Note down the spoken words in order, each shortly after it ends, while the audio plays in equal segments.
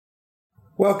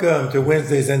Welcome to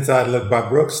Wednesday's Inside Look by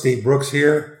Brooks. Steve Brooks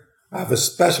here. I have a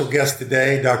special guest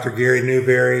today, Dr. Gary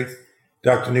Newberry.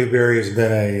 Dr. Newberry has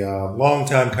been a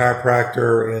longtime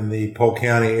chiropractor in the Polk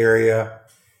County area,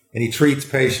 and he treats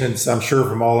patients, I'm sure,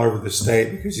 from all over the state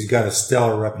because he's got a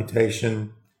stellar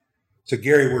reputation. So,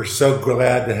 Gary, we're so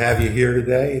glad to have you here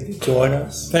today to join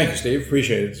us. Thank you, Steve.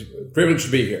 Appreciate it. It's a privilege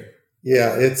to be here.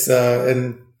 Yeah, it's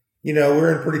and you know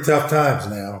we're in pretty tough times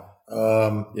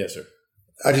now. Yes, sir.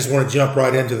 I just want to jump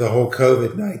right into the whole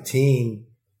COVID-19.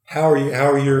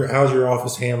 How's your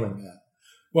office handling that?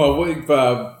 Well,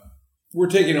 we're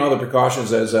taking all the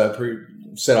precautions as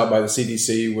set out by the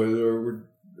CDC. We're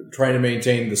trying to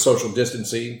maintain the social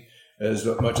distancing as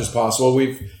much as possible.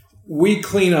 We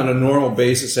clean on a normal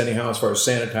basis anyhow as far as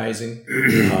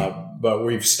sanitizing, but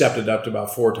we've stepped it up to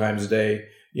about 4 times a day.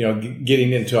 You know,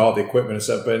 getting into all the equipment and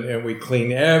stuff, and we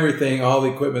clean everything, all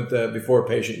the equipment before a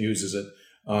patient uses it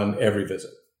on every visit.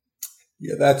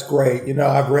 Yeah, that's great. You know,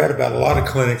 I've read about a lot of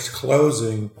clinics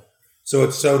closing, so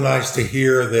it's so nice to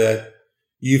hear that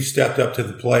you've stepped up to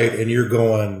the plate and you're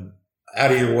going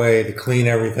out of your way to clean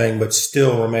everything, but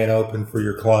still remain open for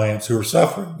your clients who are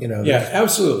suffering. You know. Yeah,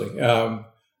 absolutely. I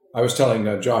was telling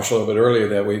Josh a little bit earlier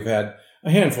that we've had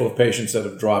a handful of patients that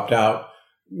have dropped out,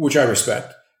 which I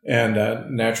respect. And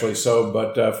naturally so,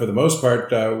 but for the most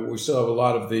part, we still have a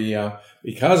lot of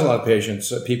because a lot of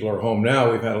patients, people are home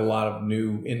now, we've had a lot of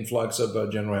new influx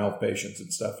of general health patients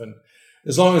and stuff. And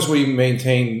as long as we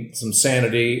maintain some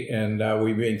sanity and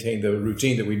we maintain the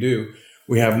routine that we do,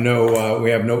 we have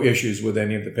no issues with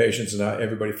any of the patients, and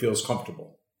everybody feels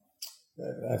comfortable.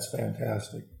 That's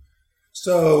fantastic.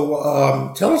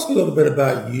 So tell us a little bit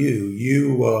about you.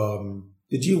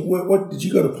 Did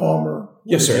you go to Palmer?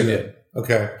 Yes, sir, I did.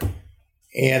 Okay.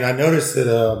 And I noticed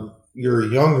that you're a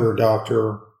younger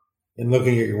doctor in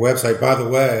looking at your website. By the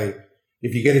way,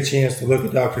 if you get a chance to look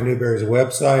at Dr. Newberry's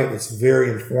website, it's very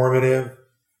informative.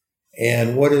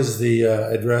 And what is the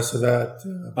address of that?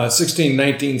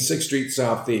 1619 6th Street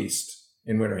Southeast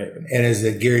in Winter Haven. And is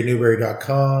it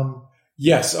GaryNewberry.com?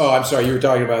 Yes. Oh, I'm sorry. You were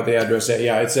talking about the address.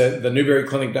 Yeah, it's at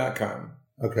thenewberryclinic.com.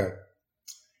 Okay.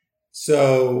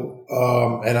 So,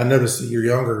 and I noticed that your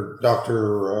younger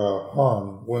Dr.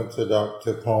 Hahn went to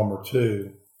Dr. Palmer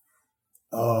too.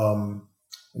 And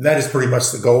that is pretty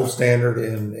much the gold standard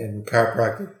in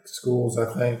chiropractic schools, I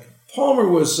think. Palmer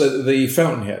was the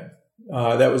fountainhead.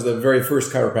 That was the very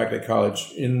first chiropractic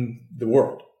college in the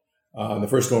world. The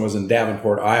first one was in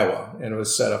Davenport, Iowa, and it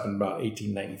was set up in about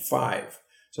 1895.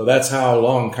 So that's how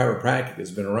long chiropractic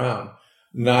has been around.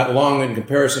 Not long in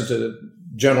comparison to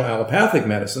general allopathic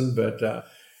medicine, but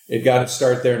it got its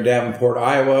start there in Davenport,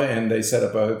 Iowa, and they set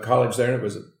up a college there, and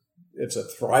it's a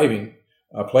thriving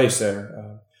place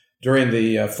there. During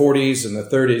the 40s and the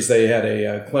 30s, they had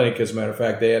a clinic. As a matter of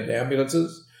fact, they had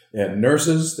ambulances, they had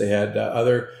nurses, they had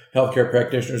other healthcare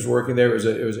practitioners working there.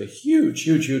 It was a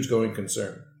huge going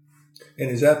concern. And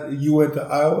is that, you went to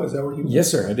Iowa? Is that where you went? Yes,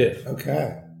 sir, I did.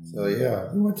 Okay. So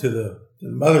yeah, you went to the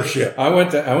mothership. I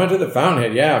went to the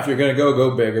fountainhead. Yeah, if you're going to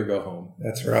go big or go home.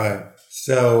 That's right.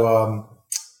 So,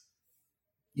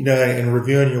 you know, in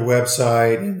reviewing your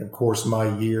website and, of course,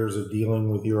 my years of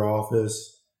dealing with your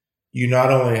office, you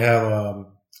not only have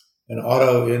an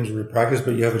auto injury practice,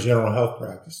 but you have a general health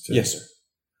practice too. Yes, sir.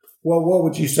 Well, what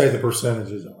would you say the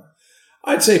percentages are?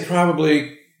 I'd say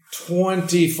probably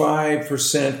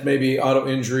 25% maybe auto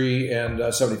injury and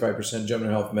 75%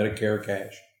 general health, Medicare,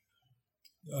 cash.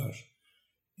 Gosh.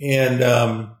 And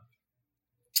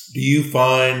do you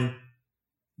find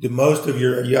the most of I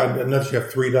notice you have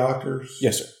 3 doctors?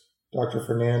 Yes, sir. Dr.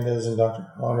 Fernandez and Dr.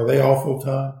 Hahn, are they all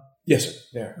full-time? Yes, sir.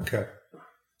 Yeah. Okay.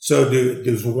 So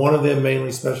does one of them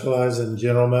mainly specialize in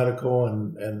general medical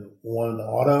and one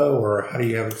auto, or how do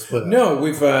you have it split up? No,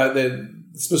 we've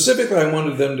specifically I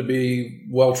wanted them to be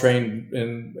well-trained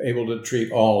and able to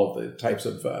treat all of the types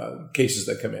of cases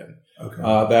that come in. Okay.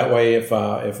 That way, if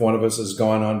one of us has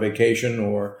gone on vacation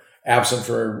or absent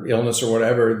for illness or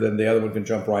whatever, then the other one can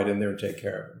jump right in there and take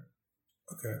care of him.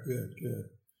 Okay, good.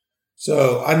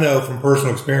 So I know from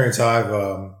personal experience, I've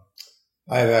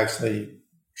actually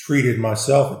treated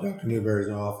myself at Dr. Newberry's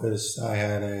office. I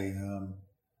had a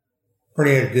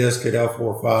herniated disc at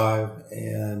L4-5,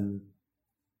 and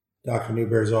Dr.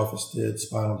 Newberry's office did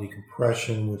spinal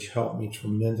decompression, which helped me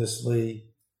tremendously.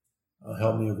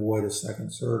 Helped me avoid a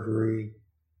second surgery.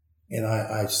 And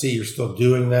I see you're still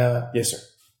doing that. Yes, sir.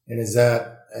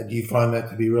 And do you find that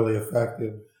to be really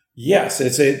effective? Yes,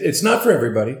 it's not for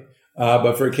everybody,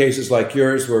 but for cases like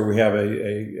yours where we have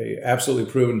a absolutely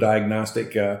proven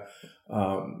diagnostic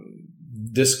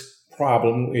disc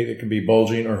problem, it can be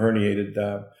bulging or herniated.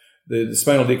 The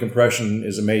spinal decompression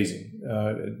is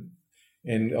amazing.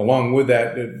 And along with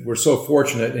that, we're so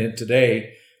fortunate in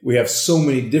today, we have so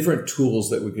many different tools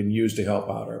that we can use to help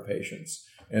out our patients.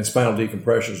 And spinal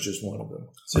decompression is just one of them.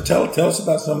 So tell us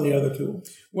about some of the other tools.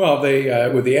 Well,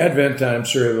 with the advent, I'm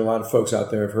sure a lot of folks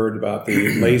out there have heard about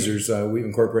the lasers. We've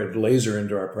incorporated laser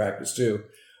into our practice too.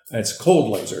 It's a cold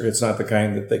laser. It's not the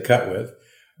kind that they cut with.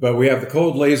 But we have the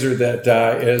cold laser that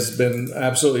has been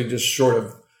absolutely just short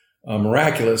of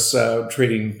miraculous,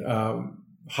 treating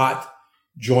hot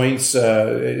joints.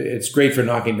 It's great for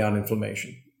knocking down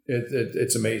inflammation.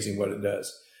 It's amazing what it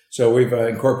does. So we've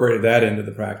incorporated that into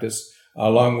the practice.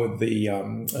 Along with the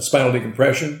spinal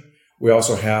decompression, we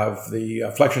also have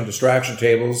the flexion distraction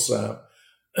tables,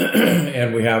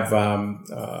 and we have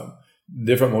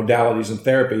different modalities and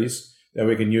therapies that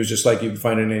we can use just like you'd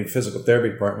find in any physical therapy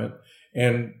department.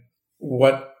 And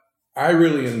what I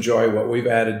really enjoy, what we've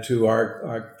added to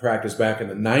our practice back in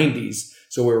the 90s,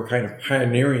 so we were kind of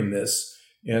pioneering this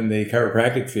in the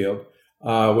chiropractic field,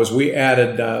 was we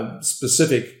added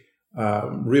specific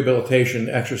rehabilitation,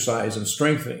 exercise, and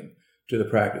strengthening to the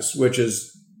practice, which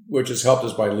has helped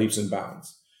us by leaps and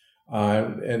bounds.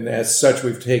 And as such,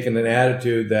 we've taken an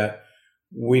attitude that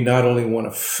we not only want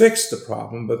to fix the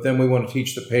problem, but then we want to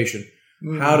teach the patient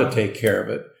how to take care of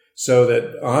it so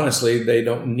that, honestly, they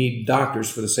don't need doctors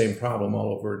for the same problem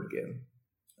all over again.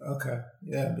 Okay.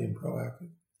 Yeah, being proactive.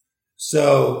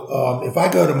 So if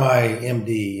I go to my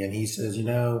MD and he says,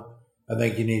 I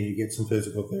think you need to get some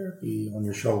physical therapy on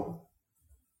your shoulder,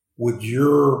 would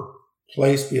your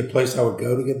place be a place I would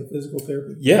go to get the physical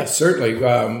therapy? Yes, certainly.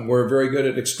 We're very good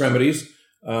at extremities.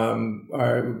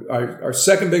 Our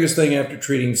second biggest thing after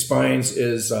treating spines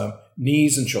is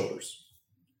knees and shoulders.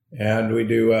 And we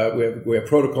do we have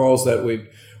protocols that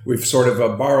we've sort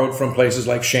of borrowed from places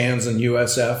like Shands and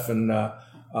USF, and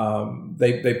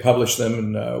they publish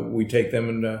them, and we take them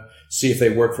and see if they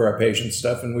work for our patients'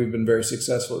 stuff. And we've been very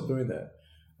successful at doing that.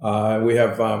 We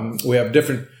have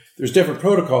different. There's different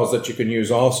protocols that you can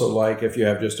use also, like if you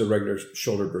have just a regular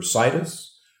shoulder bursitis,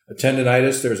 a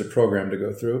tendonitis, there's a program to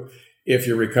go through. If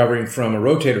you're recovering from a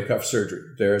rotator cuff surgery,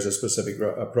 there's a specific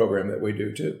program that we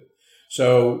do too.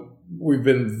 So we've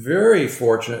been very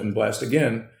fortunate and blessed,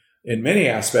 again, in many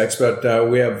aspects, but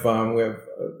we have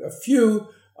a few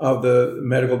of the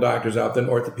medical doctors out there,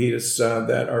 and orthopedists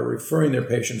that are referring their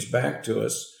patients back to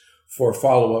us for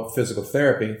follow-up physical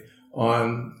therapy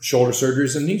on shoulder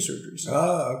surgeries and knee surgeries.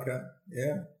 Oh, okay.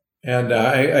 Yeah. And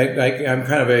I'm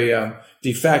kind of a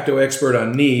de facto expert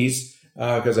on knees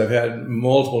because I've had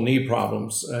multiple knee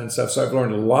problems and stuff. So I've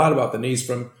learned a lot about the knees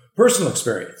from personal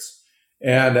experience.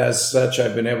 And as such,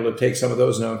 I've been able to take some of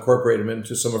those and now incorporate them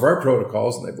into some of our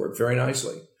protocols, and they've worked very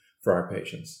nicely for our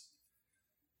patients.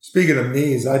 Speaking of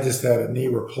knees, I just had a knee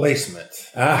replacement.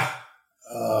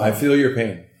 I feel your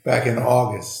pain. Back in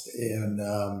August, and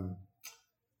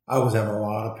I was having a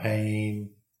lot of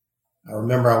pain. I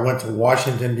remember I went to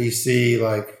Washington, D.C.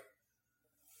 like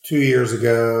 2 years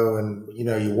ago, and,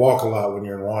 you walk a lot when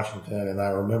you're in Washington, and I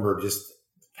remember just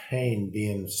pain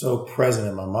being so present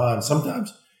in my mind.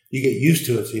 Sometimes you get used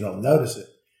to it so you don't notice it.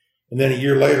 And then a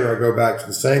year later, I go back to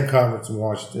the same conference in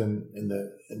Washington, and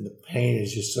the pain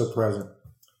is just so present.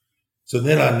 So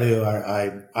then I knew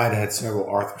I'd had several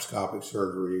arthroscopic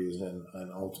surgeries,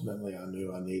 and ultimately I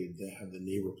knew I needed to have the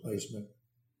knee replacement.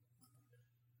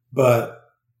 But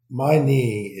my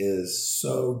knee is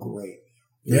so great.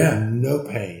 There's no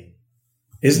pain.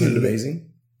 Isn't it amazing?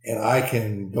 And I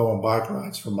can go on bike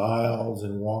rides for miles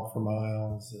and walk for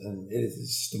miles, and it is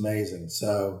just amazing.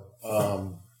 So,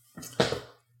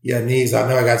 knees. I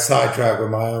know I got sidetracked with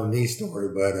my own knee story,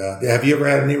 but have you ever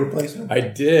had a knee replacement? I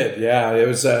did. Yeah, it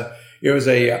was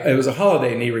a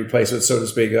holiday knee replacement, so to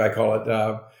speak. I call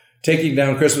it taking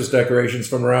down Christmas decorations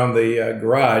from around the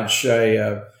garage.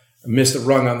 I missed a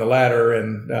rung on the ladder,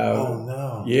 and oh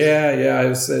no!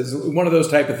 Yeah, it's one of those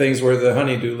type of things where the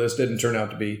honey-do list didn't turn out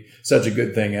to be such a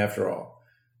good thing after all.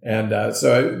 And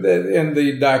and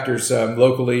the doctors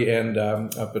locally and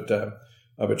up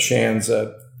at Shands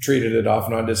treated it off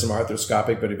and on, did some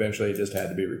arthroscopic, but eventually it just had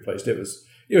to be replaced. It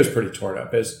was pretty torn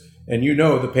up, and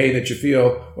the pain that you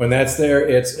feel when that's there,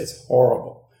 it's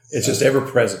horrible. It's just ever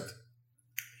present.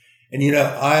 And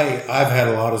I've had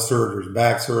a lot of surgeries,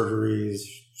 back surgeries,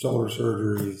 shoulder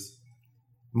surgeries,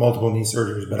 multiple knee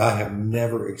surgeries, but I have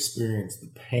never experienced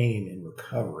the pain in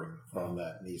recovering from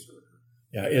that knee surgery.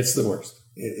 Yeah, it's the worst.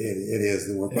 It is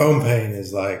the worst. Bone pain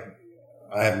is like,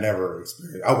 I have never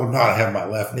experienced. I would not have my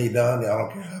left knee done. I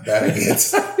don't care how bad it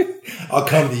gets. I'll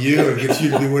come to you and get you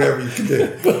to do whatever you can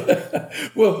do.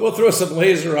 We'll throw some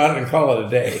laser on it and call it a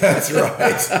day. That's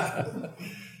right.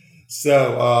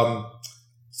 So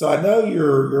So I know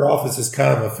your office is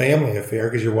kind of a family affair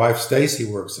because your wife Stacy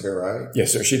works there, right?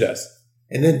 Yes, sir. She does.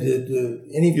 And then, do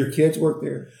any of your kids work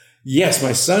there? Yes,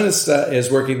 my son is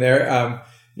working there.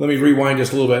 Let me rewind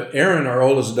just a little bit. Erin, our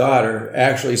oldest daughter,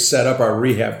 actually set up our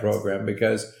rehab program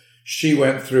because she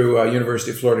went through University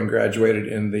of Florida and graduated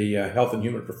in the health and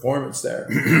human performance there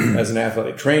as an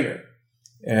athletic trainer.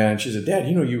 And she said, Dad,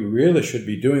 you really should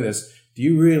be doing this. Do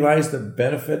you realize the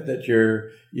benefit that your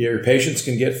patients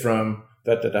can get from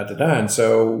da-da-da-da-da? And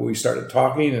so we started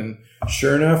talking, and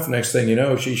sure enough, next thing you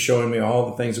know, she's showing me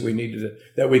all the things that we needed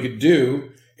that we could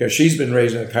do, because she's been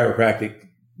raised in a chiropractic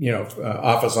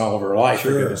office all of her life,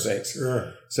 for goodness sakes.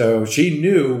 Sure. So she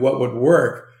knew what would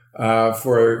work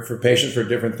for patients for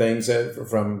different things,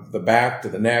 from the back to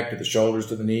the neck to the shoulders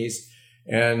to the knees.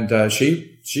 And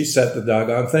she set the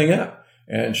doggone thing up.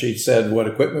 And she said what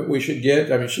equipment we should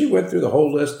get. I mean, she went through the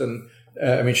whole list, and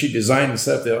she designed and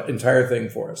set up the entire thing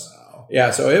for us. Wow.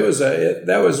 Yeah, so it was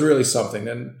that was really something.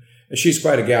 And she's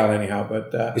quite a gal, anyhow.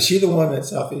 But is she the one at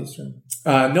Southeastern?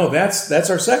 No, that's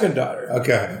our second daughter.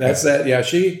 Okay. That's that. Yeah,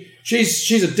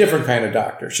 she's a different kind of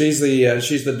doctor. She's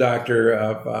the doctor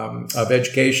of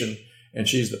education, and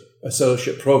she's the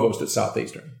associate provost at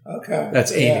Southeastern. Okay.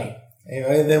 That's Amy. Yeah.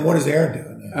 And then what is Erin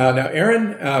doing now? Now,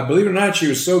 Erin, believe it or not, she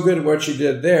was so good at what she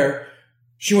did there,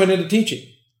 she went into teaching.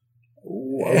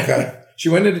 Ooh, okay. She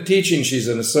went into teaching. She is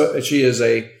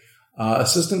a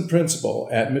assistant principal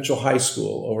at Mitchell High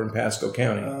School over in Pasco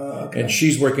County, okay. and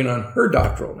she's working on her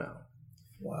doctoral now.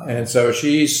 Wow. And so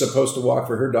she's supposed to walk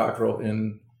for her doctoral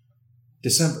in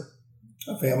December.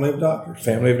 A family of doctors.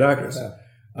 Family of doctors. Yeah.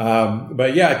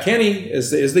 But yeah, Kenny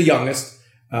is the youngest.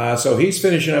 So he's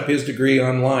finishing up his degree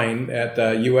online at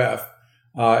UF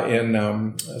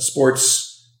in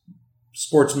sports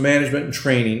management and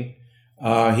training.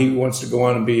 He wants to go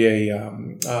on and be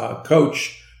a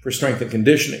coach for strength and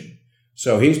conditioning.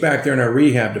 So he's back there in our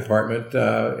rehab department,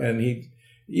 and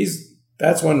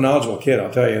that's one knowledgeable kid,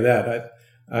 I'll tell you that.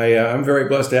 I'm very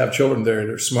blessed to have children that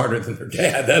are smarter than their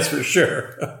dad, that's for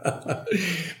sure.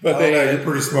 But you're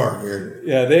pretty smart here.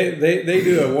 Yeah, they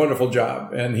do a wonderful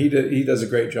job, and he does a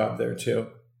great job there too.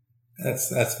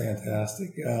 That's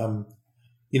fantastic.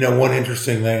 One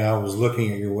interesting thing, I was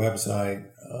looking at your website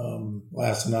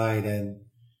last night, and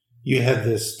you had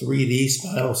this 3D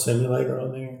spinal simulator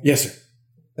on there. Yes, sir.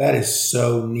 That is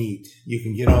so neat. You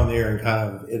can get on there and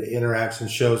kind of, it interacts and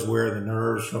shows where the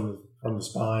nerves from the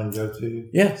spine go to.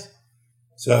 Yes.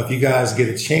 So if you guys get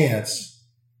a chance,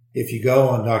 if you go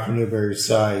on Dr. Newberry's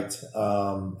site,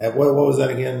 at what was that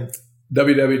again?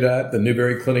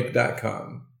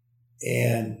 www.thenewberryclinic.com.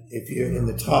 And if you in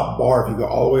the top bar, if you go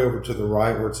all the way over to the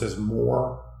right where it says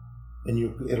more, and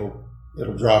it'll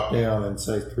drop down and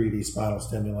say 3D spinal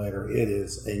stimulator. It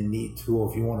is a neat tool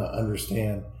if you want to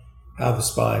understand how the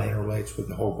spine interrelates with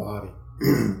the whole body.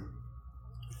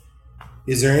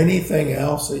 Is there anything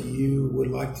else that you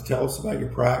would like to tell us about your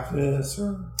practice?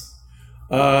 Or?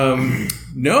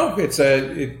 No, it's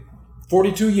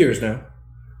 42 years now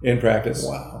in practice.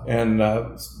 Wow. And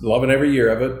loving every year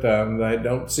of it. I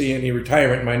don't see any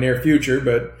retirement in my near future,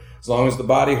 but as long as the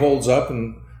body holds up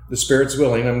and the spirit's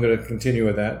willing, I'm going to continue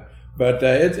with that. But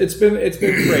it's been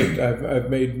great. I've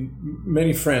made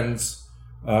many friends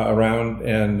around,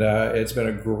 and it's been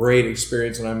a great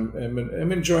experience, and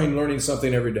I'm enjoying learning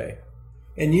something every day.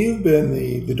 And you've been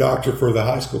the doctor for the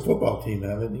high school football team,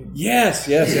 haven't you? Yes.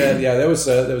 Yeah. That was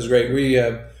great.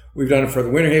 We've done it for the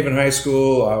Winter Haven High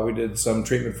School. We did some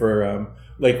treatment for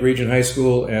Lake Region High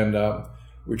School, and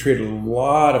we treated a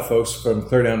lot of folks from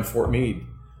Cleardown and Fort Meade.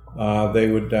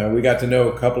 We got to know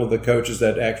a couple of the coaches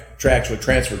that actually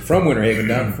transferred from Winter Haven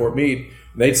down to Fort Meade.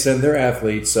 They'd send their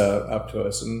athletes up to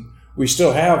us, and we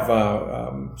still have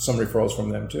some referrals from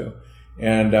them too.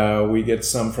 And we get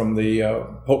some from the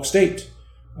Polk State,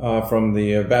 from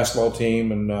the basketball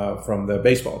team, and from the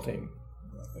baseball team.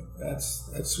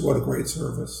 That's what a great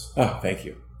service. Oh, thank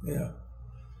you. Yeah.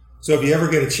 So if you ever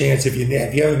get a chance, if you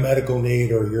have a medical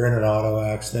need or you're in an auto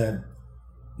accident,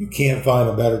 you can't find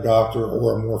a better doctor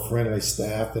or a more friendly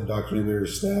staff than Dr.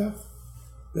 Newberry's staff.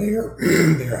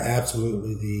 They're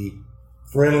absolutely the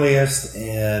friendliest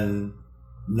and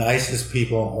nicest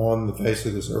people on the face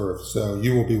of this earth. So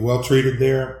you will be well treated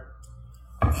there.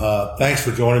 Thanks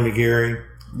for joining me, Gary.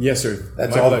 Yes, sir.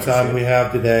 That's all the time we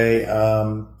have today.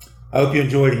 I hope you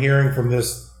enjoyed hearing from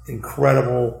this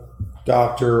incredible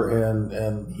doctor,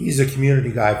 and he's a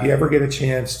community guy. If you ever get a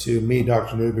chance to meet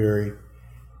Dr. Newberry,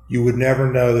 you would never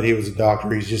know that he was a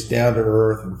doctor. He's just down to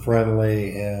earth and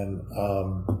friendly, and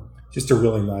just a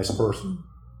really nice person.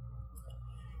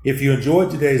 If you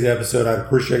enjoyed today's episode, I'd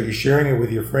appreciate you sharing it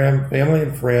with your family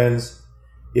and friends.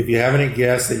 If you have any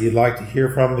guests that you'd like to hear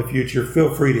from in the future,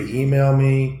 feel free to email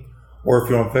me, or if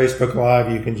you're on Facebook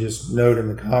Live, you can just note in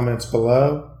the comments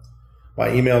below.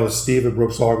 My email is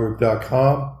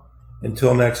steve@brookslawgroup.com.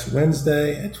 Until next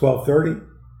Wednesday at 12:30,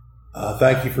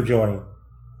 thank you for joining.